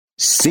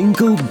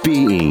Single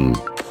Being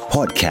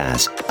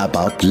Podcast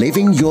about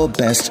living your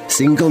best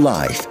single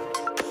life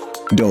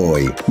โดย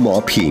หมอ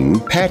ผิง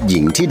แพทย์หญิ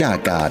งธิดา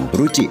การ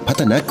รุจิพั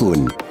ฒนกุล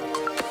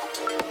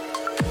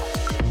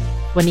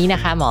วันนี้นะ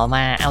คะหมอม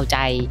าเอาใจ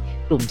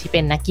กลุ่มที่เป็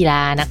นนักกีฬ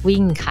านัก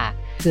วิ่งค่ะ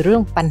คือเรื่อ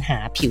งปัญหา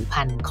ผิวพร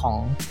รณของ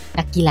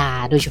นักกีฬา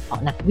โดยเฉพาะ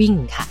นักวิ่ง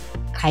ค่ะ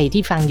ใคร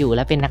ที่ฟังอยู่แ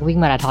ล้วเป็นนักวิ่ง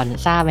มาราธอน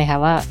ทราบไหมคะ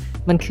ว่า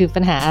มันคือ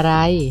ปัญหาอะไร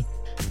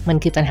มัน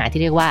คือปัญหา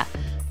ที่เรียกว่า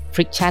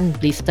friction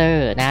blister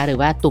นะหรือ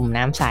ว่าตุ่ม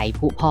น้ำใส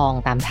ผุพอง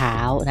ตามเท้า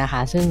นะค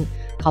ะซึ่ง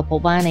เขาพบ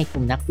ว่าในก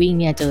ลุ่มนักวิ่ง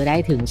เนี่ยเจอได้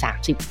ถึง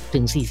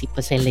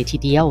 30-40% เลยที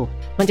เดียว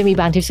มันจะมี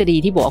บางทฤษฎี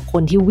ที่บอกว่าค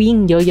นที่วิ่ง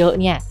เยอะๆ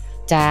เนี่ย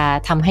จะ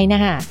ทำให้หน้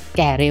าแ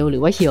ก่เร็วหรื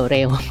อว่าเหี่ยวเ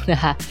ร็วนะ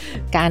คะ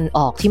การอ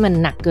อกที่มัน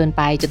หนักเกินไ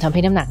ปจนทำใ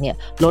ห้น้ำหนักเนี่ย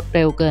ลดเ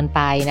ร็วเกินไ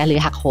ปนะหรือ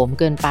หักโหม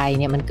เกินไป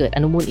เนี่ยมันเกิดอ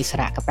นุมูลอิส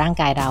ระกับร่าง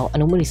กายเราอ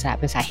นุมูลอิสระ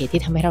เป็นสาเหตุ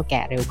ที่ทำให้เราแ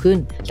ก่เร็วขึ้น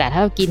แต่ถ้า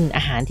เรากินอ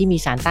าหารที่มี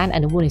สารต้านอ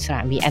นุมูลอิสระ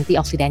มีแอนตี้อ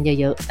อกซิแดนต์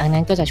เยอะๆดัง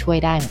นั้นก็จะช่วย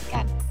ได้เหมือน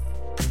กัน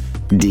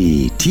ดี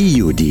ที่อ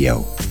ยู่เดียว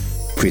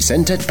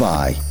Presented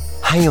by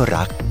ให้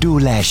รักดู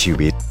แลชี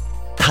วิต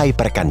ไทย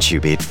ประกันชี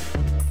วิต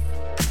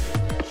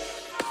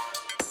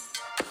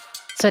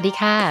สวัสดี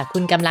ค่ะคุ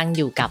ณกำลังอ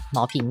ยู่กับหม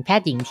อผิงแพ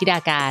ทย์หญิงธิดา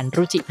การ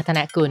รุจิพัฒน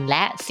กุลแล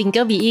ะ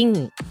Single Being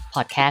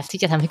Podcast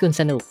ที่จะทำให้คุณ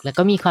สนุกและ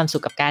ก็มีความสุ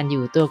ขกับการอ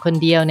ยู่ตัวคน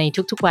เดียวใน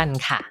ทุกๆวัน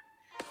ค่ะ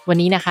วัน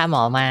นี้นะคะหม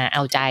อมาเอ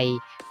าใจ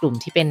กลุ่ม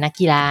ที่เป็นนัก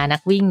กีฬานั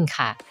กวิ่ง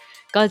ค่ะ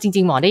ก็จ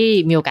ริงๆหมอได้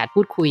มีโอกาส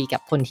พูดคุยกั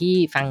บคนที่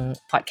ฟัง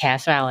พอดแคส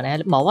ต์เรานะ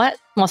ห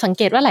มอสังเ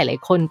กตว่าหลาย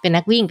ๆคนเป็น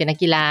นักวิ่งเป็นนัก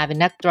กีฬาเป็น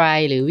นักไตร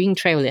หรือวิ่งเ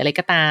ทรลหรืออะไร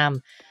ก็ตาม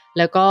แ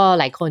ล้วก็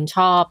หลายคนช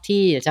อบ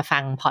ที่จะฟั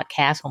งพอดแค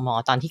สต์ของหมอ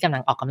ตอนที่กำลั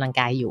งออกกำลัง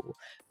กายอยู่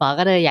หมอ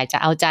ก็เลยอยากจะ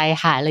เอาใจ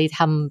ค่ะเลยท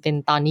ำเป็น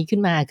ตอนนี้ขึ้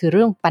นมาคือเ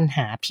รื่องปัญห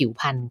าผิว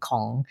พรรณขอ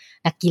ง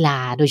นักกีฬา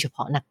โดยเฉพ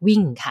าะนักวิ่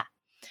งค่ะ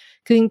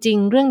คือจริง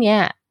ๆเรื่องนี้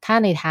ถ้า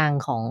ในทาง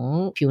ของ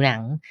ผิวหนั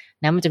ง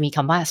นะมันจะมีค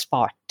ำว่า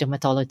sport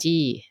dermatology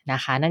นะ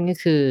คะนั่นก็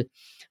คือ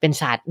เป็น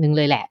ศาสตร์หนึ่งเ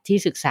ลยแหละที่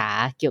ศึกษา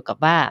เกี่ยวกับ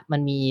ว่ามั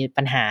นมี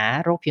ปัญหา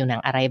โรคผิวหนั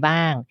งอะไรบ้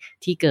าง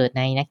ที่เกิดใ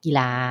นนักกีฬ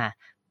า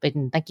เป็น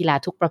นักกีฬา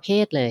ทุกประเภ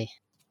ทเลย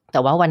แต่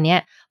ว่าวันนี้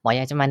หมออ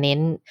ยากจะมาเน้น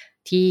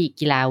ที่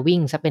กีฬาวิ่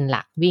งซะเป็นห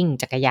ลักวิ่ง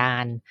จักรยา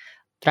น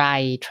ไตร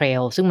เทร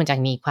ลซึ่งมันจะ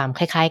มีความค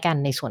ล้ายๆกัน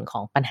ในส่วนขอ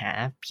งปัญหา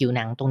ผิวห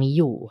นังตรงนี้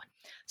อยู่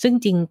ซึ่ง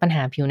จริงปัญห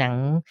าผิวหนัง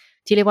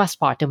ที่เรียกว่า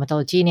sport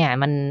dermatology เนี่ย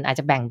มันอาจ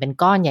จะแบ่งเป็น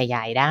ก้อนให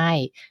ญ่ๆได้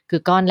คื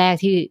อก้อนแรก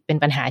ที่เป็น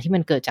ปัญหาที่มั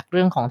นเกิดจากเ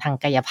รื่องของทาง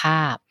กายภ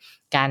าพ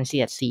การเสี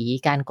ยดสี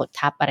การกด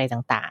ทับอะไร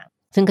ต่าง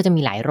ๆซึ่งก็จะ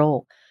มีหลายโร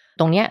ค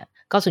ตรงเนี้ย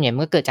ก็ส่วนใหญ่มั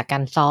นก็เกิดจากกา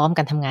รซ้อมก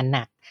ารทำงานห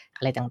นัก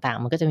อะไรต่าง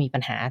ๆมันก็จะมีปั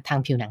ญหาทาง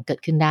ผิวหนังเกิด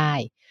ขึ้นได้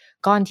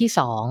ก้อนที่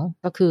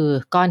2ก็คือ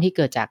ก้อนที่เ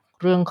กิดจาก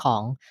เรื่องขอ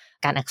ง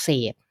การอักเส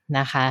บ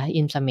นะคะ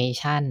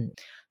inflammation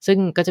ซึ่ง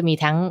ก็จะมี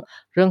ทั้ง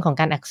เรื่องของ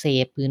การอักเส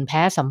บผื่นแ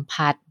พ้สัม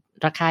ผัส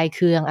ระคายเ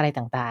คืองอะไร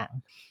ต่าง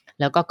ๆ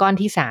แล้วก็ก้อน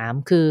ที่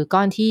3คือก้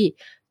อนที่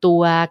ตั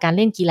วการเ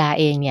ล่นกีฬา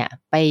เองเนี่ย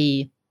ไป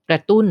กร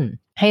ะตุ้น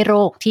ให้โร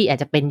คที่อาจ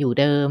จะเป็นอยู่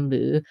เดิมห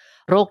รือ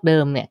โรคเดิ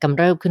มเนี่ยกำ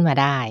เริบขึ้นมา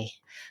ได้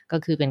ก็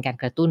คือเป็นการ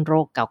กระตุ้นโร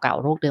คเก่า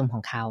ๆโรคเดิมขอ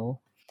งเขา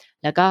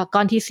แล้วก็ก้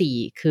อนที่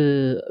4คือ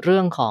เรื่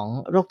องของ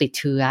โรคติด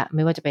เชื้อไ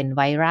ม่ว่าจะเป็นไ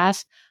วรัส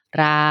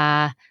รา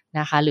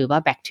นะคะหรือว่า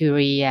แบคทีเ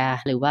รีย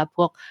หรือว่าพ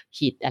วก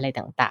หิดอะไร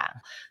ต่าง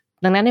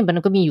ๆดังนั้นเนี่ยมัน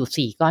ก็มีอ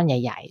ยู่4ก้อนใ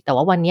หญ่ๆแต่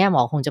ว่าวันนี้หม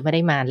อคงจะไม่ไ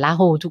ด้มาเล่า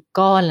ทุก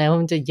ก้อนแล้ว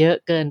มันจะเยอะ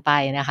เกินไป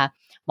นะคะ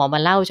หมอมา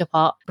เล่าเฉพ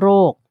าะโร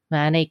คน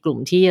ะในกลุ่ม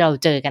ที่เรา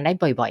เจอกันได้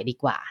บ่อยๆดี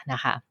กว่าน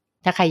ะคะ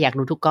ถ้าใครอยาก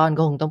รู้ทุกก้อน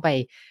ก็คงต้องไป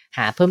ห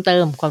าเพิ่มเติ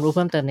มความรู้เ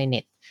พิ่มเติมในเน็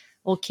ต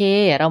โอเค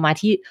เรามา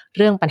ที่เ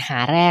รื่องปัญหา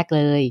แรกเ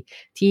ลย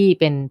ที่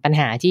เป็นปัญ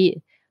หาที่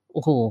โ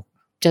อ้โห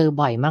เจอ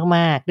บ่อยม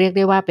ากๆเรียกไ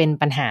ด้ว่าเป็น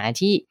ปัญหา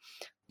ที่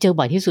เจอ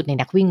บ่อยที่สุดใน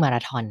นักวิ่งมาร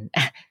าธอน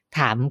ถ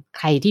าม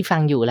ใครที่ฟั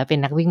งอยู่แล้วเป็น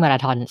นักวิ่งมารา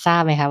ธอนทรา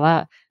บไหมคะว่า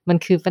มัน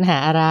คือปัญหา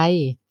อะไร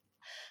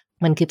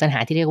มันคือปัญหา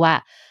ที่เรียกว่า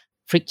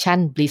friction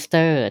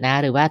blister นะ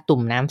หรือว่าตุ่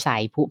มน้ำใส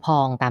ผุพอ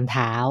งตามเ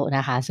ท้าน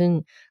ะคะซึ่ง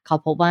เขา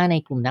พบว่าใน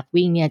กลุ่มนัก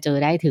วิ่งเนี่ยเจอ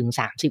ได้ถึง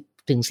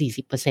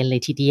 30-40% เล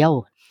ยทีเดียว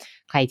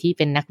ใครที่เ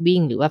ป็นนักวิ่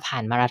งหรือว่าผ่า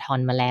นมาราธอน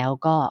มาแล้ว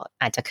ก็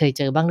อาจจะเคยเ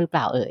จอบ้างหรือเป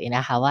ล่าน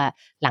ะคะว่า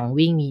หลัง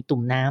วิ่งมีตุ่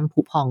มน้ำผุ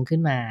พองขึ้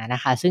นมานะ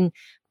คะซึ่ง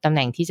ตำแห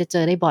น่งที่จะเจ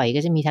อได้บ่อยก็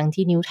จะมีทั้ง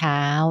ที่นิ้วเท้า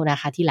นะ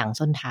คะที่หลัง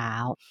ส้นเท้า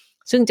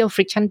ซึ่งเจ้า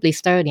friction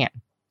blister เนี่ย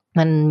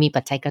มันมี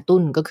ปัจจัยกระตุ้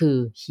นก็คือ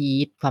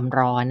heat ความ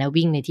ร้อนนะ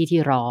วิ่งในที่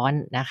ที่ร้อน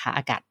นะคะ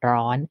อากาศ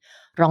ร้อน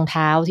รองเ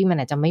ท้าที่มัน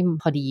อาจจะไม่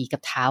พอดีกั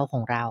บเท้าขอ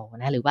งเรา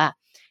นะหรือว่า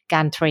ก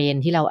ารเทรน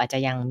ที่เราอาจจะ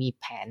ยังมี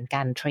แผนก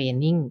ารเทรน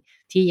นิ่ง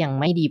ที่ยัง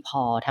ไม่ดีพ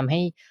อทำใ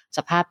ห้ส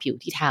ภาพผิว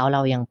ที่เท้าเร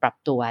ายังปรับ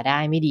ตัวได้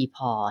ไม่ดีพ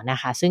อนะ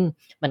คะซึ่ง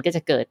มันก็จ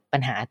ะเกิดปั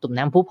ญหาตุ่ม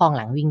น้ำพุพองห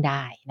ลังวิ่งไ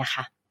ด้นะค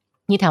ะ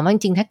นี่ถามว่าจ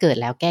ริงๆถ้าเกิด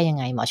แล้วแก้ยัง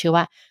ไงหมอเชื่อ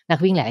ว่านัก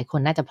วิ่งหลายๆค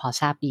นน่าจะพอ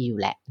ทราบดีอยู่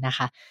แหละนะค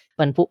ะ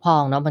มันพุพอ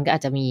งเนาะมันก็อา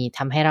จจะมีท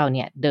ำให้เราเ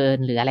นี่ยเดิน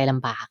หรืออะไรล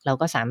ำบากเรา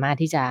ก็สามารถ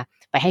ที่จะ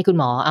ไปให้คุณ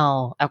หมอเอา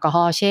แอลกอฮ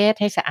อล์เช็ด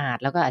ให้สะอาด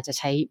แล้วก็อาจจะ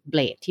ใช้เบล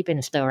ดที่เป็น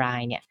สเตอไร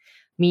ด์เนี่ย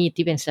มีด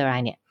ที่เป็นสเตอไร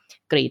ด์เนี่ย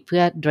กรีดเพื่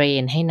อเดร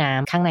นให้น้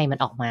ำข้างในมัน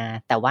ออกมา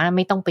แต่ว่าไ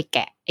ม่ต้องไปแก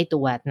ะไอ้ตั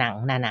วหนัง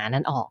หนาๆ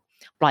นั้นออก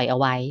ปล่อยเอา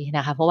ไว้น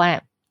ะคะเพราะว่า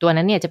ตัว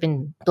นั้นเนี่ยจะเป็น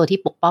ตัวที่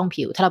ปกป้อง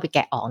ผิวถ้าเราไปแก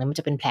ะออกเนี่ยมัน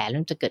จะเป็นแผลแล้ว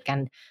จะเกิดการ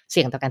เ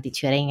สี่ยงต่อการติดเ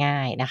ชื้อได้ง่า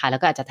ยนะคะแล้ว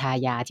ก็อาจจะทา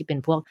ยาที่เป็น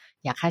พวก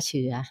ยาฆ่าเ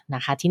ชื้อน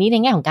ะคะทีนี้ใน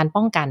แง่ของการ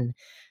ป้องกัน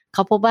เข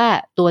าพบว่า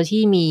ตัว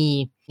ที่มี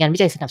งานวิ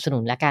จัยสนับสนุ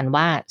นละกัน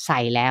ว่าใส่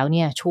แล้วเ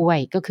นี่ยช่วย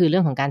ก็คือเรื่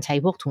องของการใช้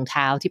พวกถุงเ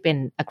ท้าที่เป็น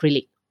อะคริ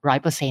ลิก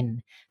 100%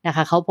 นะค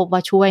ะเขาพบว่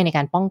าช่วยในก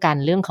ารป้องกัน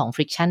เรื่องของ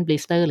friction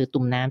blister หรือ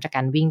ตุ่มน้ำจากก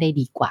ารวิ่งได้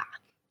ดีกว่า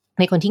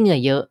ในคนที่เหงื่อ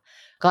เยอะ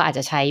ก็อาจจ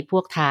ะใช้พว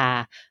กทา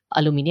อ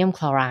ลูมิเนียมค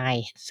ลอไร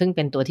ด์ซึ่งเ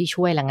ป็นตัวที่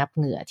ช่วยระงับเ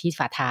หงื่อที่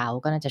ฝ่าเท้า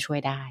ก็น่าจะช่วย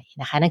ได้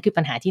นะคะนั่นคือ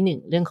ปัญหาที่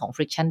1เรื่องของ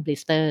friction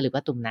blister หรือว่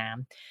าตุ่มน้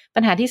ำปั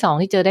ญหาที่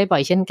2ที่เจอได้บ่อ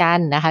ยเช่นกัน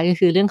นะคะก็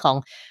คือเรื่องของ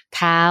เ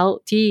ท้า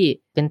ที่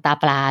เป็นตา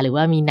ปลาหรือ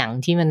ว่ามีหนัง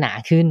ที่มันหนา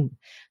ขึ้น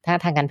ถ้า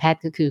ทางการแพท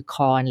ย์ก็คือ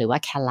corn หรือว่า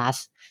callus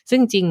ซึ่ง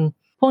จริง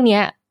พวกเนี้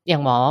ยอย่า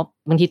งหมอ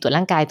บางทีตรวจ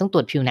ร่างกายต้องตร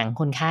วจผิวหนัง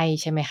คนไข้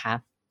ใช่ไหมคะ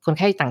คนไ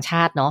ข้ต่างช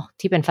าติเนาะ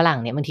ที่เป็นฝรั่ง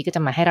เนี่ยบางทีก็จ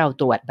ะมาให้เรา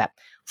ตรวจแบบ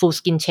full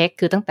skin check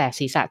คือตั้งแต่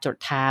ศีรษะจรด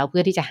เท้าเพื่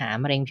อที่จะหา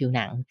มะเร็งผิวห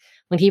นัง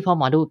บางทีพอห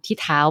มอดูที่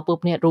เท้าปุ๊บ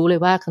เนี่ยรู้เลย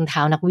ว่าคือเท้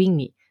านักวิ่ง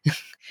นี่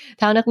เ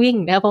ท้านักวิ่ง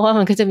นะเพราะว่า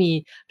มันก็จะมี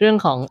เรื่อง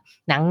ของ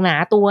หนังหนา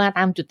ตัวต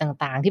ามจุด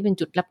ต่างๆที่เป็น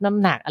จุดรับน้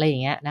ำหนักอะไรอย่า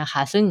งเงี้ยนะค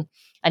ะซึ่ง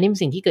อันนี้เป็น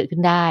สิ่งที่เกิดขึ้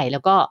นได้แล้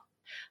วก็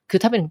คือ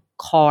ถ้าเป็น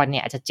คอร์เนี่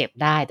ยอาจจะเจ็บ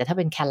ได้แต่ถ้าเ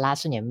ป็นแคลลัส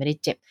ส่วนใหญ่ไม่ได้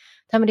เจ็บ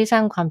ถ้าไม่ได้สร้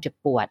างความเจ็บ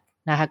ปวด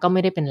นะคะก็ไ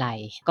ม่ได้เป็นไร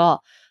ก็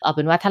เอาเ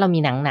ป็นว่าถ้าเรามี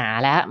หนังหนา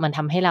แล้วมันท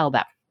ำให้เราแบ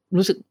บ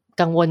รู้สึก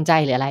กังวลใจ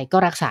หรืออะไรก็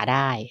รักษาไ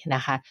ด้น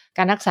ะคะก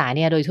ารรักษาเ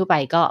นี่ยโดยทั่วไป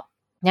ก็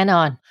แน่น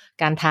อน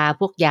การทา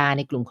พวกยาใ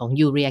นกลุ่มของ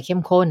ยูเรียเข้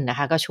มข้นนะค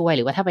ะก็ช่วยห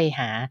รือว่าถ้าไป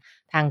หา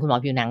ทางคุณหมอ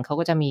ผิวหนังเขา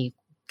ก็จะมี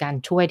การ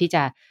ช่วยที่จ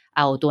ะเ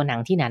อาตัวหนัง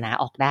ที่หนา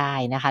ๆออกได้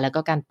นะคะแล้วก็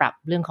การปรับ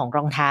เรื่องของร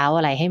องเท้า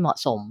อะไรให้เหมาะ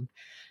สม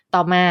ต่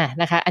อมา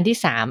นะคะอันที่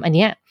3อันเ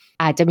นี้ย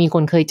อาจจะมีค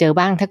นเคยเจอ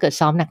บ้างถ้าเกิด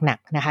ซ้อมหนัก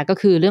ๆนะคะก็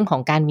คือเรื่องขอ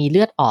งการมีเ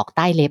ลือดออกใ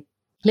ต้เล็บ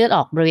เลือดอ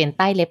อกบริเวณใ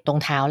ต้เล็บตรง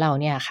เท้าเรา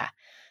เนี่ยค่ะ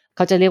เข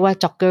าจะเรียกว่า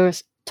joggers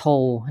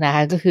toe นะค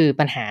ะก็คือ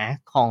ปัญหา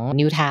ของ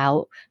นิ้วเท้า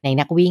ใน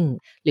นักวิ่ง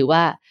หรือว่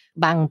า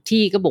บาง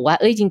ที่ก็บอกว่า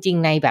จริง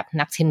ๆในแบบ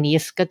นักเทนนิ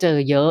สก็เจอ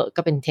เยอะ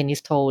ก็เป็นเทนนิส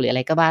โทหรืออะไ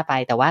รก็ว่าไป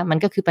แต่ว่ามัน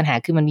ก็คือปัญหา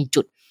คือมันมี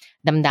จุด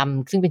ดำ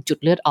ๆซึ่งเป็นจุด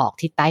เลือดออก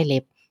ที่ใต้เล็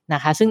บน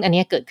ะคะซึ่งอัน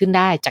นี้เกิดขึ้นไ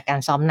ด้จากการ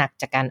ซ้อมหนัก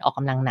จากการออกก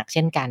ำลังหนักเ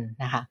ช่นกัน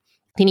นะคะ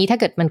ทีนี้ถ้า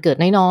เกิดมันเกิด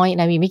น้อยๆ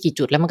นะมีไม่กี่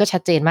จุดแล้วมันก็ชั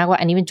ดเจนมากว่า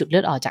อันนี้เป็นจุดเลื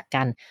อดออกจากก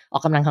ารออ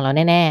กกำลังของเรา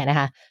แน่ๆนะค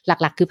ะห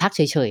ลักๆคือพักเ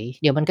ฉย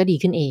ๆเดี๋ยวมันก็ดี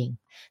ขึ้นเอง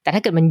แต่ถ้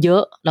าเกิดมันเยอ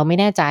ะเราไม่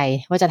แน่ใจ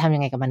ว่าจะทำยั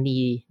งไงกับมันดี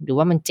หรือ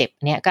ว่ามันเจ็บ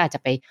เนี่ยก็อาจจะ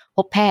ไปพ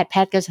บแพท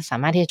ย์ก็จะสา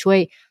มารถที่จะช่วย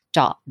เจ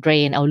าะเดร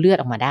นเอาเลือด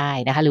ออกมาได้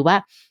นะคะหรือว่า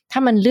ถ้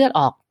ามันเลือด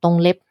ออกตรง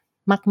เล็บ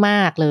ม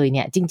ากๆเลยเ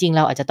นี่ยจริงๆเ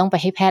ราอาจจะต้องไป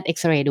ให้แพทย์เอ็ก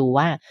ซเรย์ดู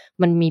ว่า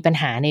มันมีปัญ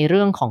หาในเ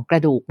รื่องของกร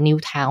ะดูกนิ้ว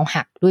เท้า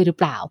หักด้วยหรือ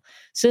เปล่า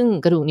ซึ่ง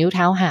กระดูกนิ้วเ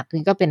ท้าหัก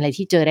นี่ก็เป็นอะไร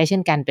ที่เจอได้เช่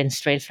นกันเป็น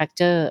stress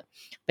fracture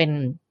เป็น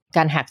ก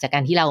ารหักจากกา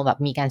รที่เราแบบ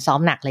มีการซ้อม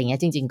หนักอะไรเงี้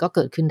ยจริงๆก็เ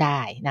กิดขึ้นได้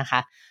นะคะ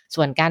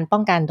ส่วนการป้อ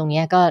งกันตรง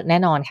นี้ก็แน่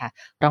นอนค่ะ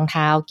รองเ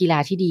ท้ากีฬา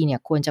ที่ดีเนี่ย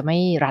ควรจะไม่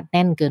รัดแ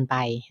น่นเกินไป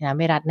นะไ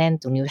ม่รัดแน่น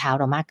ตรงนิ้วเท้า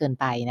เรามากเกิน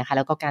ไปนะคะแ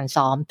ล้วก็การ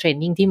ซ้อมเทรน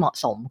นิ่งที่เหมาะ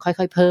สมค่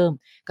อยๆเพิ่ม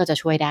ก็จะ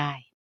ช่วยได้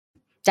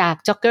จาก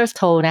joggers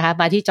toe นะคะ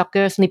มาที่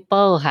joggers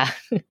nipple ค่ะ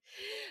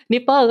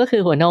nipple ก็คื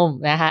อหัวนม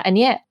นะคะอันเ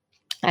นี้ย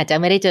อาจจะ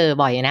ไม่ได้เจอ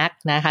บ่อยนัก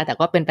นะคะแต่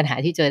ก็เป็นปัญหา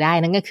ที่เจอได้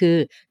นั่นก็คือ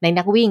ใน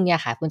นักวิ่งเนี่ย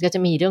ค่ะคุณก็จะ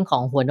มีเรื่องขอ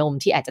งหัวนม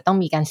ที่อาจจะต้อง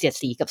มีการเสียด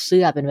สีกับเ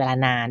สื้อเป็นเวลา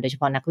นานโดยเฉ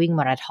พาะนักวิ่ง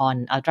มาราธอน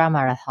อัลตร้าม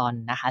าราธอน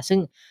นะคะซึ่ง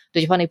โด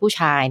ยเฉพาะในผู้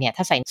ชายเนี่ย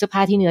ถ้าใส่เสื้อผ้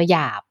าที่เนื้อหย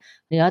าบ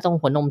เนื้อตรง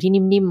หัวนมที่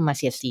นิ่มๆมาเ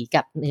สียดสี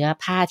กับเนื้อ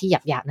ผ้าที่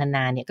หยาบๆน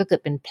านๆเนี่ยก็เกิ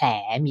ดเป็นแผล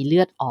มีเลื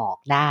อดออก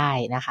ได้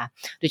นะคะ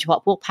โดยเฉพาะ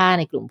พวกผ้า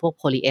ในกลุ่มพวก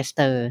โพลีเอสเ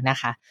ตอร์นะ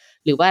คะ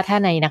หรือว่าถ้า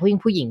ในนักวิ่ง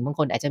ผู้หญิงบาง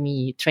คนอาจจะมี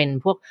เทรนด์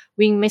พวก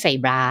วิ่งไม่ใส่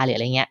บราหรืออะ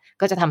ไรเงี้ย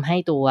ก็จะทำให้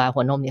ตัว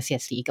หัวนมเนี่ยเสีย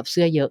ดสีกับเ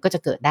สื้อเยอะก็จะ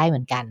เกิดได้เหมื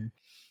อนกัน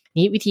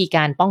นี้วิธีก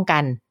ารป้องกั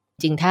น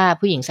จริงถ้า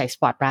ผู้หญิงใส่ส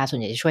ปอร์ตบราส่วน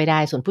ใหญ่จะช่วยได้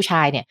ส่วนผู้ช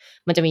ายเนี่ย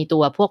มันจะมีตั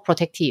วพวก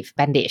protective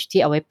bandage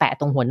ที่เอาไว้แปะ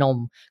ตรงหัวนม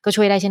ก็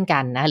ช่วยได้เช่นกั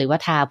นนะหรือว่า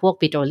ทาพวก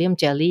petroleum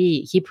jelly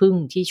ขี้ผึ้ง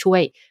ที่ช่ว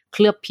ยเค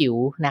ลือบผิว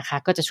นะคะ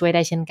ก็จะช่วยไ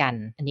ด้เช่นกัน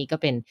อันนี้ก็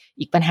เป็น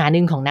อีกปัญหาห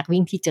นึ่งของนัก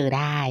วิ่งที่เจอไ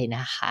ด้น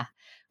ะคะ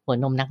หัว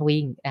นมนัก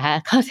วิ่งนะคะ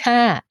ข้อ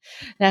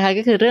5นะคะ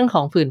ก็คือเรื่องข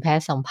องผื่นแพ้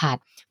สัมผัส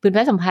ผื่นแ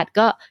พ้สัมผัส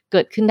ก็เ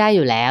กิดขึ้นได้อ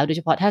ยู่แล้วโดยเ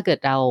ฉพาะถ้าเกิด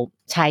เรา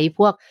ใช้พ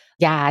วก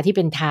ยาที่เ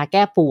ป็นทาแ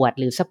ก้ปวด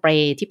หรือสเปร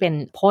ย์ที่เป็น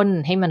พ่น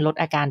ให้มันลด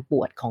อาการป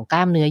วดของกล้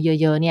ามเนื้อ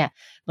เยอะๆเนี่ย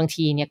บาง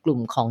ทีเนี่ยกลุ่ม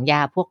ของย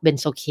าพวกเบน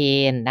โซเค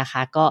นนะค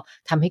ะก็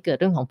ทำให้เกิด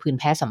เรื่องของผื่น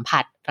แพ้สัมผั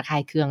สระคา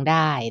ยเคืองไ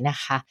ด้นะ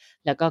คะ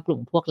แล้วก็กลุ่ม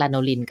พวกลาโน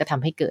ลินก็ท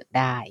ำให้เกิด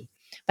ได้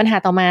ปัญหา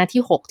ต่อมา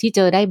ที่6ที่เจ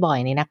อได้บ่อย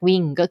ในนักวิ่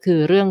งก็คือ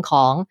เรื่องข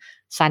อง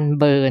ซัน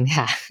เบิร์น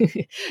ค่ะ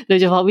โดย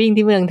เฉพาะวิ่ง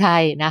ที่เมืองไท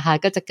ยนะคะ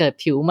ก็จะเกิด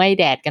ผิวไหม้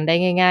แดดกันได้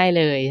ง่ายๆ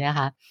เลยนะค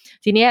ะ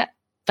ทีเนี้ย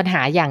ปัญห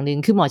าอย่างหนึ่ง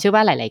คือหมอเชื่อว่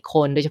าหลายๆค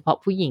นโดยเฉพาะ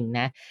ผู้หญิง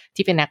นะ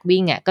ที่เป็นนัก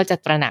วิ่งอ่ะก็จะ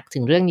ตระหนักถึ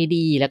งเรื่องนี้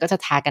ดีแล้วก็จะ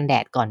ทากันแด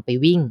ดก่อนไป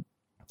วิ่ง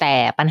แต่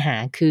ปัญหา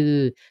คือ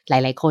หล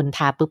ายๆคนท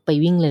าปุ๊บไป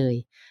วิ่งเลย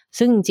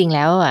ซึ่งจริงๆแ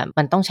ล้วอ่ะ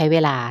มันต้องใช้เว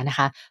ลานะค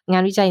ะงา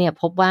นวิจัยเนี่ย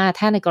พบว่า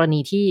ถ้าในกรณี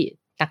ที่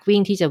นักวิ่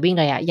งที่จะวิ่ง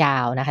ระยะยา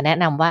วนะคะแนะ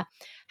นำว่า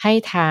ให้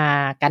ทา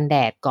กันแด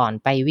ดก่อน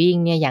ไปวิ่ง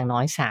เนี่ยอย่างน้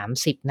อย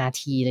30นา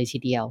ทีเลยที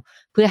เดียว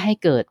เพื่อให้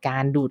เกิดกา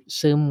รดูด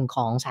ซึมข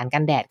องสารกั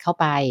นแดดเข้า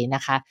ไปน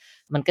ะคะ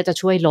มันก็จะ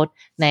ช่วยลด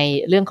ใน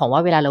เรื่องของว่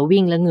าเวลาเรา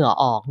วิ่งแล้วเหงื่อ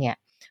ออกเนี่ย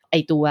ไอ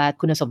ตัว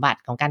คุณสมบัติ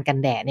ของการกัน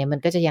แดดเนี่ยมัน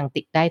ก็จะยัง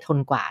ติดได้ทน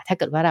กว่าถ้าเ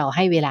กิดว่าเราใ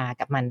ห้เวลา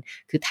กับมัน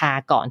คือทา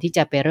ก่อนที่จ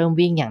ะไปเริ่ม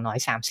วิ่งอย่างน้อย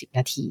30น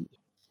าที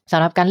สำ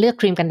หรับการเลือก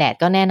ครีมกันแดด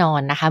ก็แน่นอน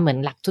นะคะเหมือน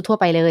หลักทั่วๆ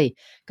ไปเลย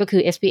ก็คื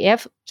อ SPF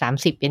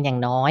 30เป็นอย่าง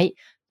น้อย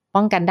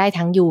ป้องกันได้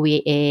ทั้ง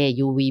UVA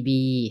UVB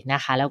น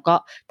ะคะแล้วก็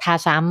ทา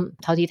ซ้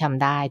ำเท่าที่ท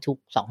ำได้ทุก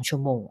2ชั่ว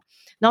โมง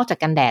นอกจาก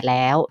กันแดดแ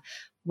ล้ว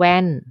แว่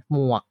นหม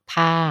วก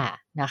ผ้า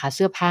นะคะเ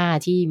สื้อผ้า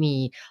ที่มี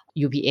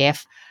UPF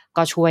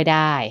ก็ช่วยไ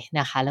ด้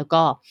นะคะแล้ว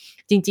ก็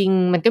จริง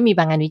ๆมันก็มี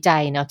บางงานวิจั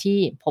ยเนาะที่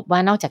พบว่า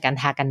นอกจากการ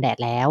ทากันแดด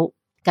แล้ว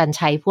การใ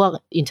ช้พวก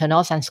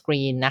internal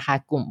sunscreen นะคะ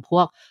กลุ่มพ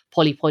วก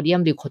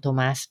polypodium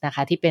dichotomous นะค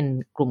ะที่เป็น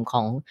กลุ่มข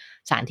อง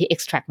สารที่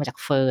extract มาจาก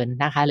เฟิร์น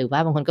นะคะหรือว่า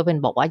บางคนก็เป็น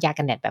บอกว่ายา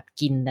กันแดดแบบ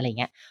กินอะไร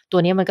เงี้ยตัว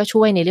นี้มันก็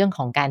ช่วยในเรื่องข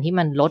องการที่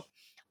มันลด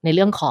ในเ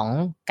รื่องของ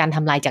การท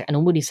ำลายจากอนุ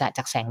มูลอิสระจ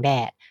ากแสงแด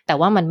ดแต่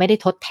ว่ามันไม่ได้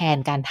ทดแทน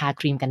การทา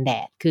ครีมกันแด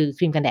ดคือค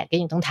รีมกันแดดก็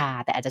ยังต้องทา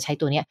แต่อาจจะใช้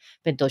ตัวนี้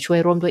เป็นตัวช่วย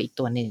ร่วมด้วยอีก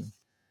ตัวหนึ่ง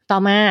ต่อ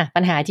มา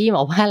ปัญหาที่บ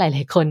อกว่าหล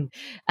ายๆคน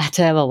อาจจ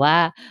ะแบบว่า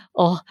โ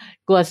อ้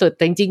กลัวสุดแ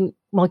ต่จริง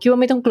ๆหมอคิดว่า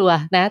ไม่ต้องกลัว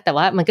นะแต่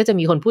ว่ามันก็จะ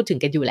มีคนพูดถึง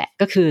กันอยู่แหละ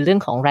ก็คือเรื่อง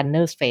ของ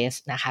runner's face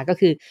นะคะก็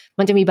คือ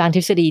มันจะมีบางท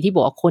ฤษฎีที่บ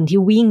อกว่าคนที่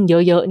วิ่ง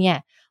เยอะๆเนี่ย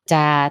จ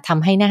ะท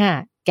ำให้หน้า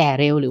แก่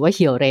เร็วหรือว่าเ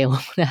หี่ยวเร็ว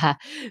นะคะ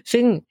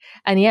ซึ่ง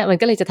อันนี้มัน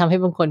ก็เลยจะทำให้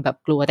บางคนแบบ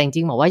กลัวแต่จ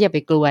ริงๆบอกว่าอย่าไป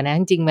กลัวนะ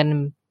จริงๆมัน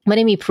ไม่ไ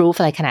ด้มี proof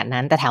อะไรขนาด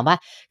นั้นแต่ถามว่า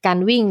การ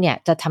วิ่งเนี่ย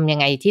จะทำยัง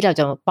ไงที่เรา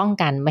จะป้อง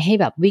กันไม่ให้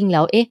แบบวิ่งแ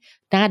ล้ว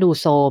หน้าดู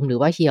โทรมหรือ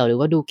ว่าเหี่ยวหรือ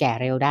ว่าดูแก่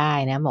เร็วได้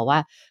นะบอกว่า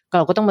เ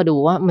ราก็ต้องมาดู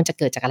ว่ามันจะ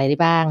เกิดจากอะไรได้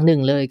บ้าง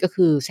1เลยก็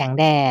คือแสง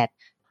แดด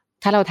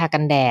ถ้าเราทากั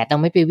นแดดเรา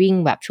ไม่ไปวิ่ง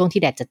แบบช่วงที่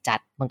แดดจัด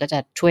ๆมันก็จะ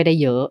ช่วยได้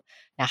เยอะ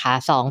นะคะ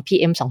2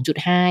 PM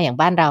 2.5 อย่าง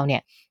บ้านเราเนี่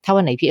ยถ้า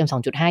วันไหน PM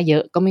 2.5 เยอ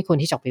ะก็ไม่ควร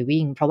ที่จะไป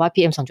วิ่งเพราะว่า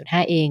PM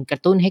 2.5 เองกร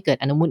ะตุ้นให้เกิด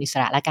อนุมูลอิส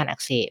ระและการอั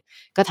กเสบ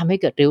ก็ทำให้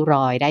เกิดริ้วร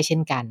อยได้เช่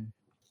นกัน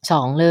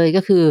2เลย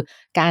ก็คือ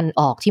การ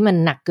ออกที่มัน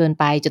หนักเกิน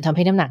ไปจนทำใ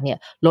ห้น้ำหนักเนี่ย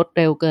ลด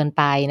เร็วเกิน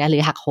ไปนะหรื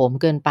อหักโหม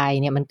เกินไป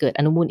เนี่ยมันเกิด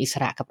อนุมูลอิส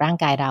ระกับร่าง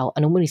กายเราอ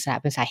นุมูลอิสระ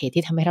เป็นสาเหตุ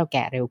ที่ทำให้เราแ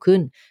ก่เร็วขึ้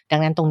นดั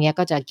งนั้นตรงนี้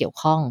ก็จะเกี่ยว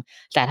ข้อง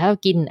แต่ถ้าเรา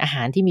กินอาห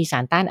ารที่มีสา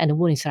รต้านอนุ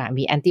มูลอิสระ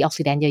มีแอนตี้ออก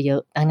ซิแดนต์เยอ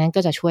ะๆดังนั้นก็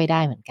จะช่วยได้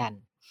เหมือนกัน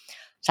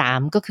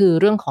3ก็คือ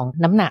เรื่องของ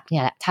น้ำหนักเนี่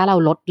ยแหละถ้าเรา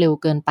ลดเร็ว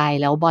เกินไป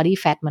แล้ว body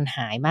fat มันห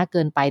ายมากเ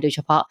กินไปโดยเฉ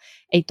พาะ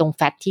ไอ้ตรงแ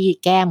ฟตที่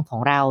แก้มขอ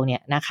งเราเนี่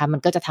ยนะคะมัน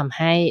ก็จะทำใ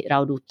ห้เรา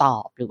ดูตอ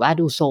บหรือว่า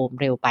ดูโทรม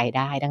เร็วไปไ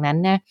ด้ดังนั้น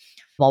นะ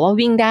บอกว่า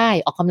วิ่งได้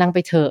ออกกำลังไป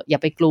เถอะอย่า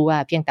ไปกลัว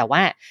เพียงแต่ว่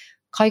า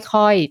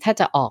ค่อยๆถ้า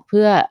จะออกเ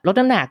พื่อลด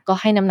น้ำหนักก็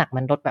ให้น้ำหนัก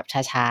มันลดแบบ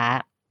ช้า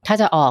ๆถ้า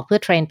จะออกเพื่อ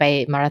เทรนไป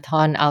มาราธ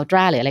อนอัลต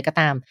ร้าหรืออะไรก็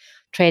ตาม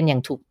เทรนอย่า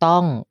งถูกต้อ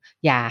ง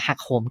อย่าหัก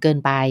โหมเกิน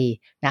ไป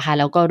นะคะ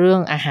แล้วก็เรื่อ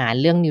งอาหาร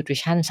เรื่องนิวทริ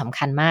ชั่นสำ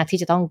คัญมากที่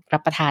จะต้องรั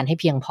บประทานให้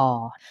เพียงพอ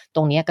ต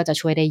รงนี้ก็จะ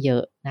ช่วยได้เยอ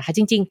ะนะคะจ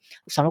ริง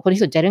ๆสำหรับคน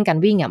ที่สนใจเรื่องการ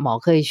วิ่งหมอ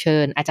เคยเชิ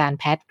ญอาจารย์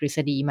แพทย์กฤษ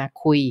ฎีมา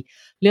คุย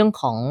เรื่อง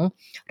ของ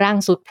ร่าง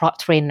สุดเพราะ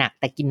เทรนหนัก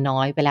แต่กินน้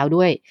อยไปแล้ว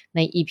ด้วยใน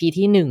EP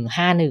ที่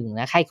151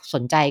นะใครส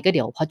นใจก็เ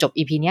ดี๋ยวพอจบ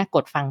EP เนี้ยก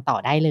ดฟังต่อ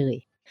ได้เลย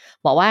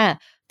บอกว่า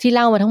ที่เ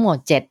ล่ามาทั้งหมด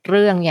7เ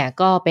รื่องเนี่ย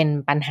ก็เป็น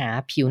ปัญหา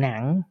ผิวหนั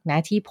งนะ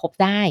ที่พบ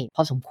ได้พ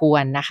อสมคว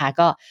รนะคะ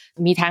ก็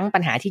มีทั้งปั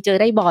ญหาที่เจอ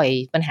ได้บ่อย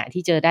ปัญหา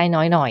ที่เจอได้น้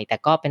อยหน่อยแต่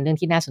ก็เป็นเรื่อง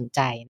ที่น่าสนใจ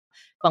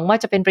หวังว่า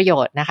จะเป็นประโย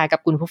ชน์นะคะกับ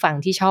คุณผู้ฟัง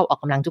ที่ชอบออก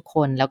กำลังทุกค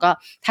นแล้วก็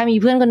ถ้ามี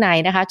เพื่อนคนไหน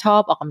นะคะชอ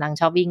บออกกำลัง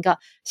ชอบวิ่งก็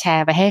แช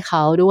ร์ไปให้เข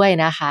าด้วย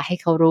นะคะให้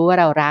เขารู้ว่า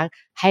เรารัก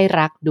ให้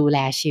รักดูแล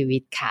ชีวิ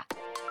ตค่ะ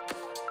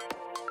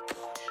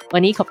วั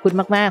นนี้ขอบคุณ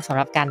มากๆสำห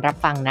รับการรับ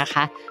ฟังนะค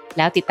ะแ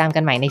ล้วติดตามกั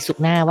นใหม่ในศุก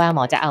ร์หน้าว่าหม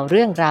อจะเอาเ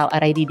รื่องราวอะ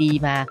ไรดี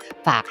ๆมา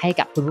ฝากให้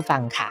กับคุณผู้ฟั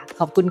งค่ะ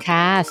ขอบคุณค่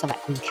ะสวัส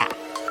ดีค่ะ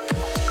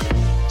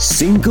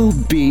Single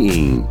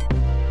Being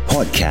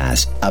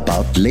Podcast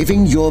about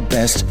living your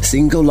best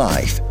single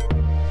life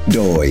โ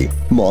ดย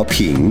หมอ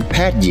ผิงแพ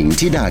ทย์หญิง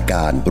ธิดาก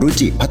ารรุ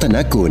จิพัฒน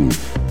กุล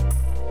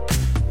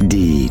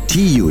ดี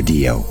ที่อยู่เ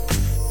ดียว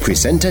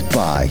Presented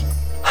by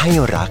ให้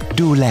รัก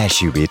ดูแล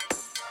ชีวิต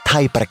ไท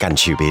ยประกัน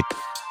ชีวิต